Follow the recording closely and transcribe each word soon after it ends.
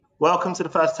Welcome to the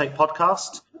First Take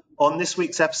podcast. On this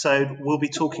week's episode, we'll be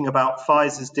talking about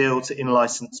Pfizer's deal to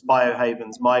in-license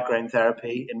Biohaven's migraine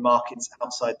therapy in markets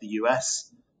outside the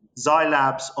US, Zai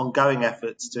Lab's ongoing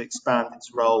efforts to expand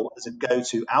its role as a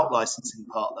go-to out-licensing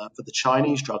partner for the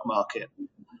Chinese drug market,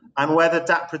 and whether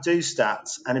daprodustat,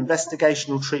 an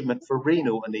investigational treatment for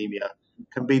renal anemia,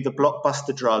 can be the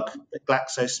blockbuster drug that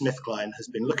GlaxoSmithKline has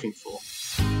been looking for.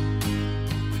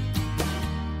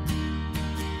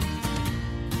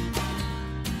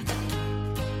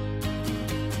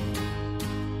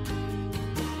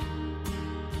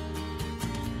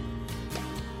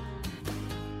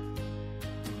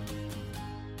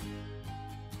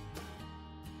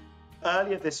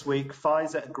 Earlier this week,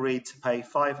 Pfizer agreed to pay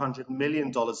 $500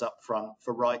 million upfront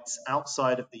for rights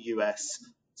outside of the US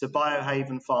to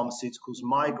Biohaven Pharmaceuticals'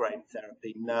 migraine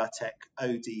therapy, Nurtec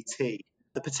ODT.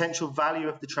 The potential value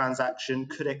of the transaction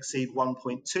could exceed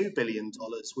 $1.2 billion,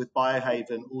 with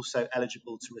Biohaven also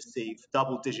eligible to receive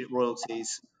double-digit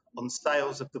royalties on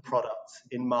sales of the product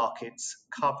in markets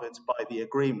covered by the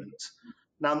agreement.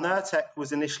 Now, Nurtec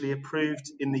was initially approved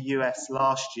in the US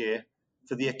last year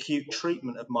for the acute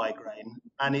treatment of migraine,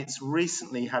 and it's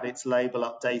recently had its label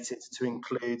updated to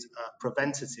include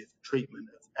preventative treatment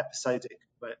of episodic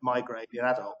migraine in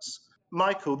adults.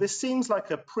 Michael, this seems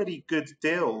like a pretty good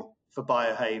deal for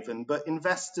Biohaven, but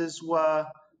investors were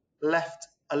left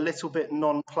a little bit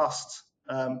nonplussed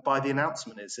by the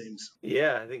announcement, it seems.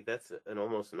 Yeah, I think that's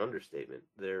almost an understatement.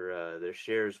 Their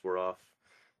shares were off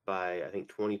by, I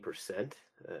think, 20%,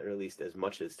 or at least as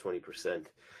much as 20%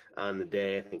 on the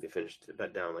day. I think they finished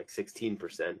about down like 16%.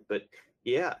 But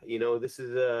yeah, this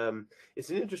is it's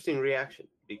an interesting reaction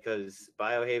because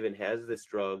Biohaven has this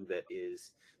drug that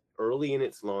is early in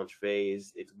its launch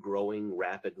phase. It's growing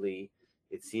rapidly.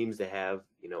 It seems to have,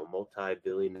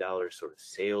 multi-billion-dollar sort of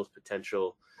sales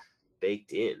potential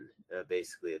baked in,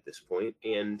 basically at this point.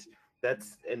 And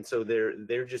so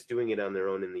they're just doing it on their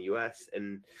own in the US.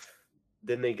 And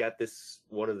then they got this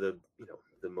one of the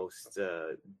most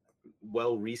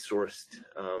well-resourced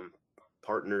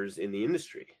partners in the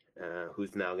industry,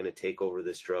 who's now going to take over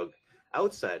this drug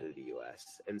outside of the U.S.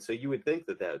 And so you would think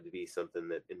that would be something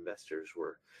that investors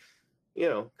were,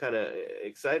 kind of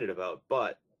excited about,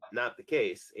 but not the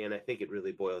case. And I think it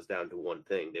really boils down to one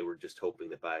thing: they were just hoping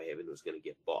that Biohaven was going to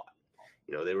get bought.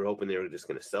 They were hoping they were just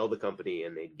going to sell the company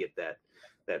and they'd get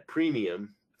that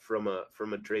premium from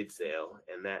a trade sale,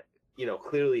 and that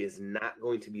clearly is not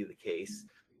going to be the case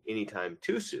anytime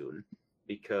too soon,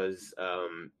 because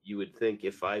you would think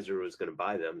if Pfizer was going to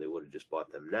buy them, they would have just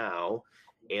bought them now.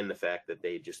 And the fact that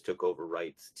they just took over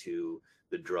rights to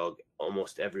the drug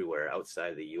almost everywhere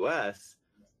outside the U.S.,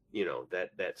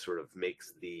 that sort of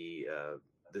makes the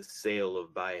sale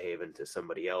of Biohaven to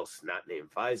somebody else not named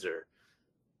Pfizer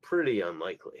pretty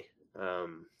unlikely.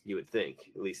 You would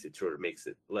think, at least it sort of makes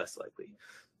it less likely.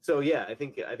 So yeah, I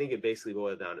think it basically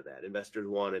boiled down to that. Investors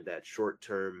wanted that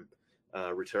short-term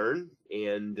return,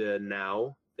 and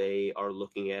now they are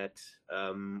looking at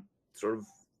sort of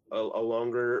a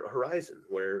longer horizon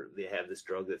where they have this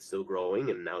drug that's still growing,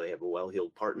 and now they have a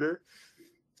well-heeled partner.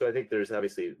 So I think there's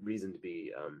obviously reason to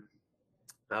be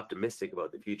optimistic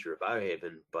about the future of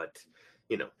Biohaven, but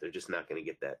they're just not going to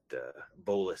get that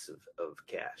bolus of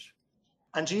cash.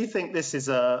 And do you think this is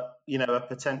a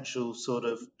potential sort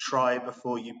of try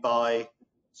before you buy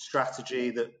strategy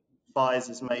that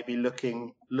Pfizer's maybe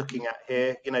looking at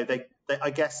here? They I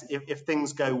guess if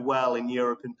things go well in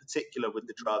Europe in particular with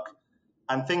the drug,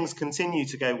 and things continue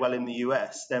to go well in the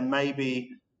US, then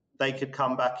maybe they could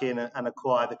come back in and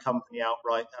acquire the company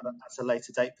outright at a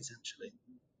later date potentially.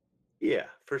 Yeah,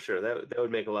 for sure. That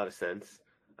would make a lot of sense.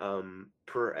 I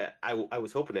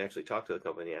was hoping to actually talk to the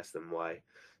company, ask them why,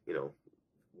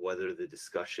 whether the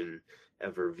discussion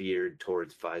ever veered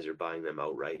towards Pfizer buying them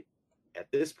outright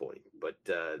at this point. But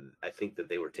I think that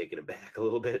they were taken aback a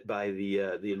little bit by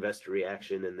the investor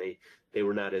reaction, and they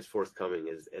were not as forthcoming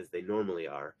as they normally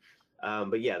are.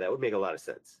 But yeah, that would make a lot of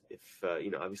sense. If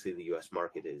obviously the U.S.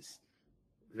 market is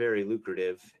very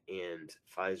lucrative, and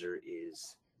Pfizer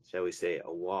is, shall we say,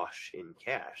 awash in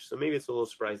cash. So maybe it's a little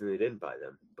surprising they didn't buy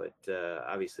them. But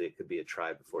obviously it could be a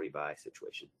try before you buy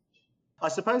situation. I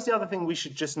suppose the other thing we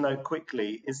should just note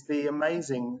quickly is the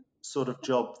amazing sort of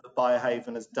job that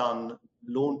Biohaven has done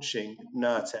launching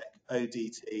Nurtec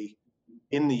ODT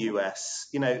in the US,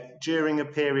 during a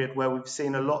period where we've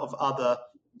seen a lot of other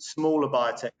smaller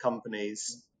biotech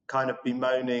companies kind of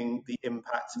bemoaning the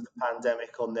impact of the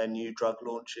pandemic on their new drug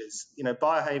launches.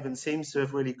 Biohaven seems to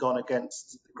have really gone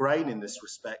against the grain in this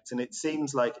respect, and it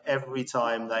seems like every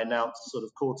time they announce sort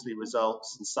of quarterly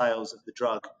results and sales of the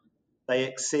drug, they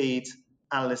exceed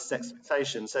analysts'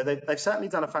 expectations. So they've certainly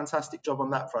done a fantastic job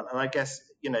on that front. And I guess,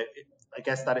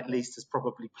 that at least has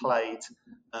probably played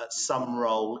some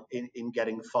role in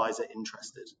getting Pfizer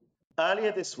interested.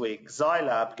 Earlier this week, Zai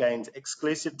Lab gained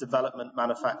exclusive development,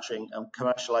 manufacturing and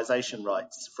commercialization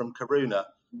rights from Karuna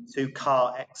to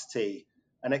CAR-XT,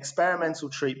 an experimental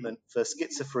treatment for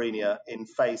schizophrenia in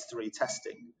phase 3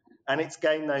 testing. And it's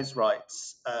gained those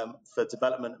rights for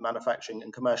development, manufacturing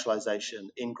and commercialization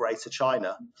in Greater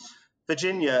China.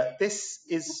 Virginia, this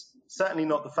is certainly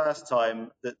not the first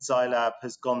time that Zai Lab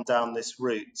has gone down this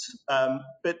route,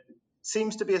 but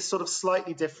seems to be a sort of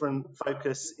slightly different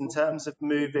focus in terms of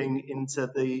moving into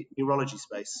the neurology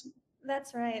space.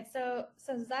 That's right. So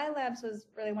Zai Labs was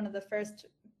really one of the first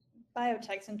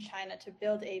biotechs in China to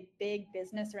build a big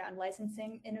business around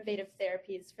licensing innovative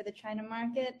therapies for the China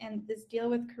market. And this deal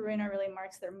with Karuna really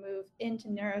marks their move into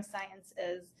neuroscience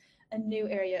as a new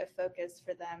area of focus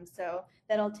for them. So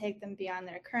that'll take them beyond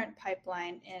their current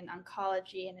pipeline in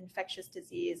oncology and infectious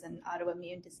disease and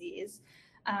autoimmune disease.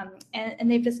 And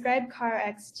they've described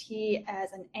CAR-XT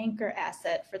as an anchor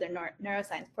asset for their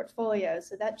neuroscience portfolio.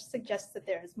 So that suggests that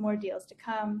there's more deals to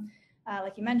come.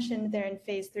 Like you mentioned, they're in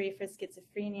phase 3 for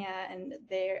schizophrenia, and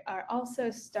they are also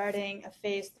starting a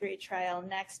phase 3 trial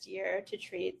next year to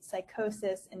treat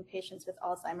psychosis in patients with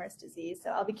Alzheimer's disease.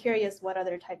 So I'll be curious what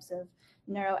other types of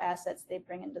neuro assets they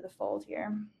bring into the fold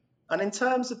here. And in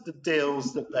terms of the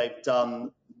deals that they've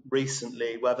done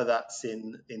recently, whether that's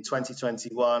in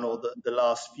 2021 or the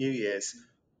last few years,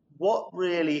 what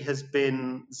really has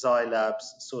been Zai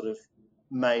Lab's sort of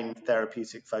main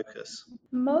therapeutic focus?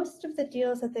 Most of the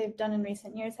deals that they've done in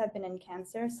recent years have been in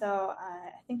cancer. So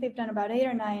I think they've done about 8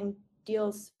 or 9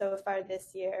 deals so far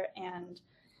this year, and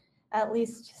at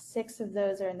least 6 of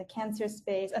those are in the cancer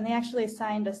space. And they actually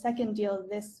signed a second deal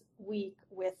this week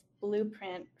with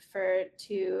Blueprint for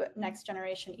 2 next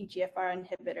generation EGFR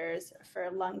inhibitors for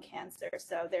lung cancer.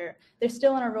 So they're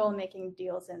still on a roll making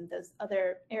deals in those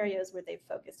other areas where they've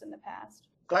focused in the past.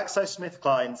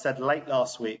 GlaxoSmithKline said late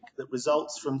last week that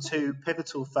results from 2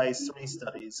 pivotal phase 3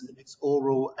 studies of its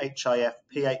oral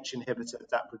HIF-PH inhibitor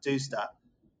daprodustat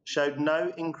showed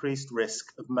no increased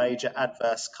risk of major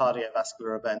adverse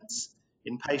cardiovascular events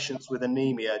in patients with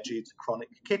anemia due to chronic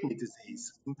kidney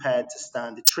disease compared to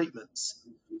standard treatments.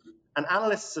 And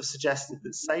analysts have suggested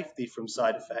that safety from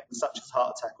side effects such as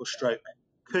heart attack or stroke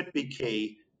could be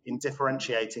key in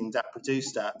differentiating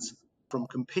daprodustat from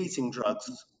competing drugs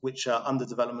which are under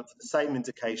development for the same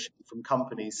indication from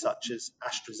companies such as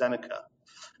AstraZeneca.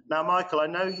 Now, Michael, I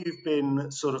know you've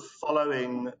been sort of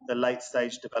following the late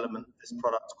stage development of this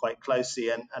product quite closely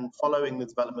and following the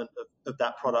development of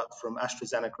that product from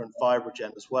AstraZeneca and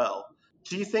FibroGen as well.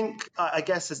 Do you think, I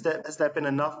guess, has there been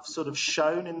enough sort of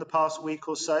shown in the past week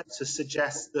or so to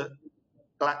suggest that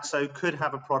Glaxo could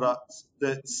have a product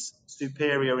that's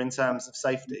superior in terms of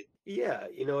safety? Yeah,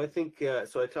 I think,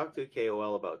 so I talked to a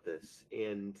KOL about this,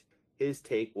 and his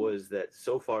take was that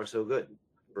so far so good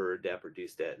for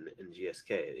daprodustat and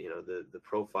GSK. The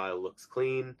profile looks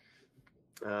clean,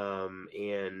 and,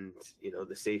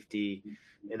 the safety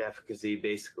and efficacy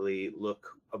basically look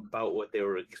about what they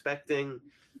were expecting,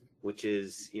 which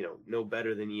is, no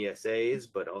better than ESAs,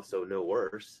 but also no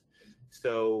worse.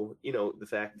 So, the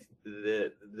fact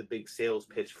that the big sales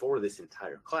pitch for this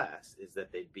entire class is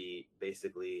that they'd be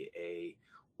basically a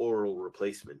oral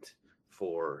replacement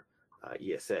for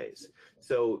ESAs.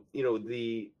 So,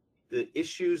 the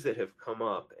issues that have come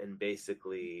up and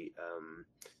basically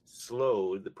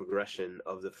slowed the progression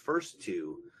of the first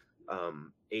 2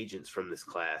 agents from this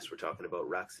class. We're talking about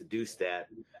roxadustat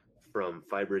from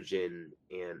FibroGen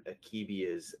and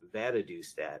Akebia's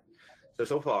vadadustat.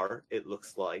 So far, it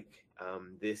looks like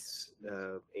this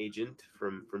agent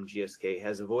from GSK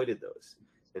has avoided those.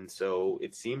 And so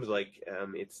it seems like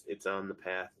it's on the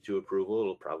path to approval.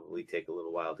 It'll probably take a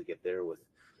little while to get there with,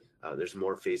 there's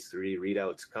more phase 3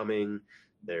 readouts coming.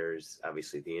 There's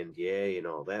obviously the NDA and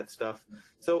all that stuff.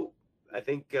 So I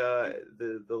think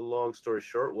the long story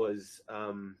short was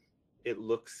it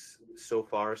looks so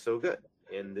far so good.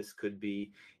 And this could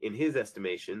be, in his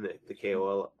estimation, the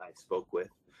KOL I spoke with,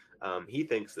 he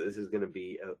thinks that this is going to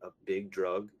be a big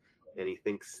drug, and he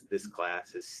thinks this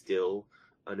class is still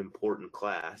an important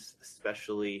class,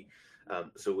 especially,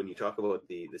 so when you talk about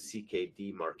the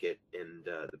CKD market and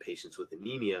the patients with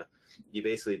anemia, you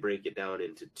basically break it down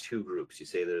into 2 groups. You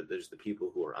say there's the people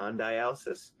who are on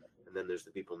dialysis, and then there's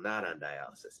the people not on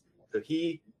dialysis. So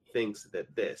he thinks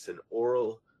that this,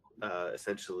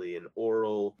 essentially an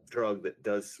oral drug that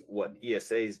does what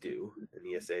ESAs do, and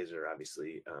ESAs are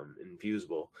obviously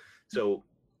infusable. So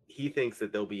he thinks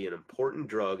that there'll be an important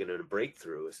drug and a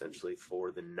breakthrough essentially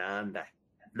for the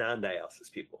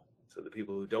non-dialysis people. So the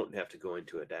people who don't have to go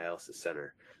into a dialysis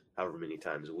center however many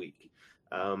times a week.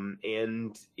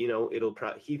 And, you know,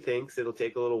 he thinks it'll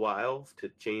take a little while to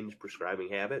change prescribing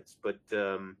habits, but,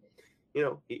 you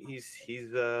know,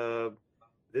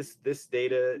 this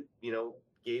data, you know,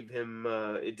 gave him,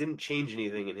 it didn't change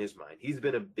anything in his mind. He's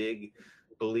been a big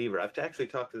believer. I've actually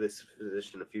talked to this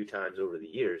physician a few times over the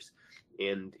years,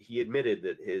 and he admitted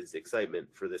that his excitement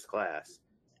for this class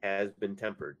has been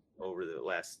tempered over the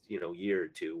last, you know, year or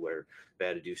two, where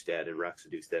vadadustat and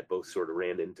roxadustat both sort of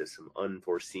ran into some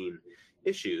unforeseen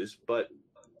issues, but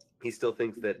he still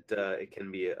thinks that it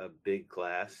can be a big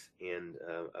class and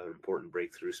an important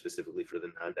breakthrough specifically for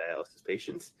the non-dialysis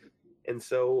patients. And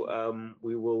so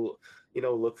we will, you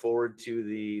know, look forward to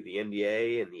the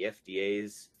NDA and the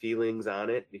FDA's feelings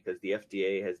on it, because the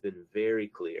FDA has been very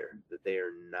clear that they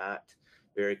are not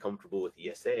very comfortable with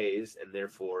ESAs, and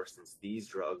therefore, since these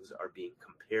drugs are being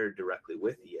compared directly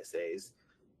with ESAs,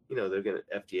 you know,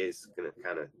 FDA is gonna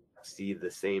kind of see the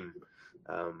same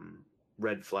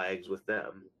red flags with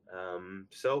them.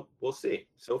 So we'll see.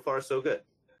 So far, so good.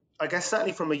 I guess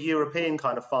certainly from a European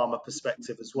kind of pharma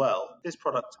perspective as well, this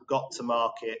product got to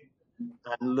market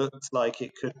and looked like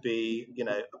it could be, you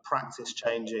know, a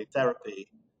practice-changing therapy.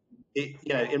 It,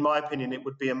 you know, in my opinion, it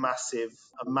would be a massive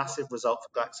result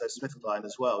for GlaxoSmithKline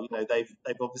as well. You know,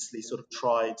 they've obviously sort of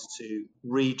tried to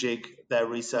rejig their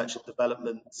research and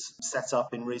development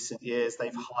setup in recent years.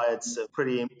 They've hired some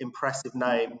pretty impressive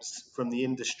names from the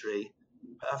industry.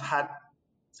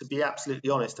 To be absolutely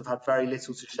honest, have had very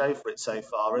little to show for it so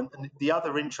far. And the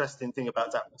other interesting thing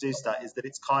about daprodustat is that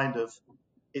it's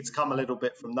come a little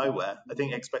bit from nowhere. I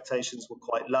think expectations were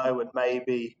quite low, and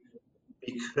maybe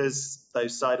because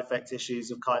those side effect issues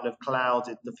have kind of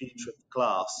clouded the future of the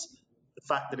class, the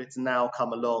fact that it's now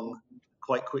come along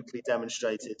quite quickly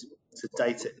demonstrated, to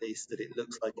date at least, that it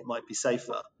looks like it might be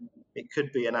safer. It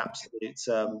could be an absolute,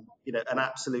 you know, an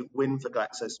absolute win for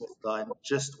GlaxoSmithKline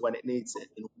just when it needs it,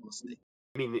 in all honesty.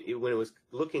 I mean, when it was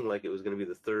looking like it was going to be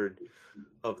the third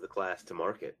of the class to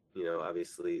market, you know,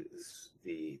 obviously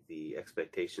the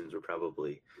expectations were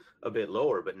probably a bit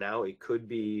lower, but now it could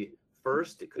be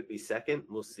first, it could be second.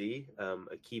 We'll see.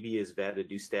 Akebia's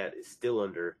vadadustat is still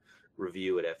under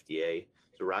review at FDA.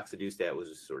 So roxadustat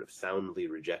was sort of soundly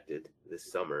rejected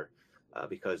this summer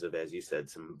because of, as you said,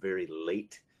 some very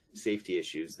late safety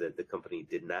issues that the company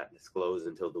did not disclose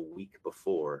until the week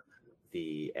before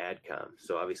the AdCom.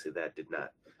 So obviously that did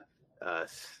not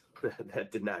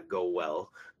go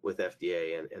well with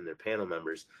FDA and their panel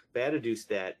members.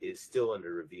 Vadadustat is still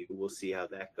under review. We'll see how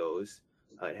that goes.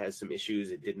 It has some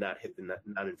issues. It did not hit the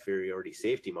non-inferiority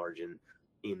safety margin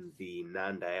in the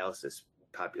non-dialysis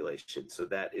population. So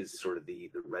that is sort of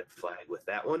the red flag with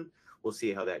that one. We'll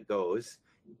see how that goes.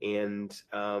 And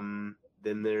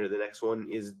then the next one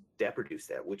is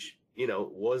daprodustat, which, you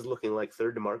know, was looking like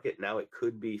third to market. Now it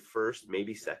could be first,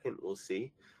 maybe second. We'll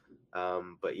see.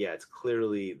 But yeah, it's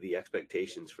clearly the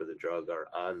expectations for the drug are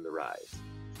on the rise.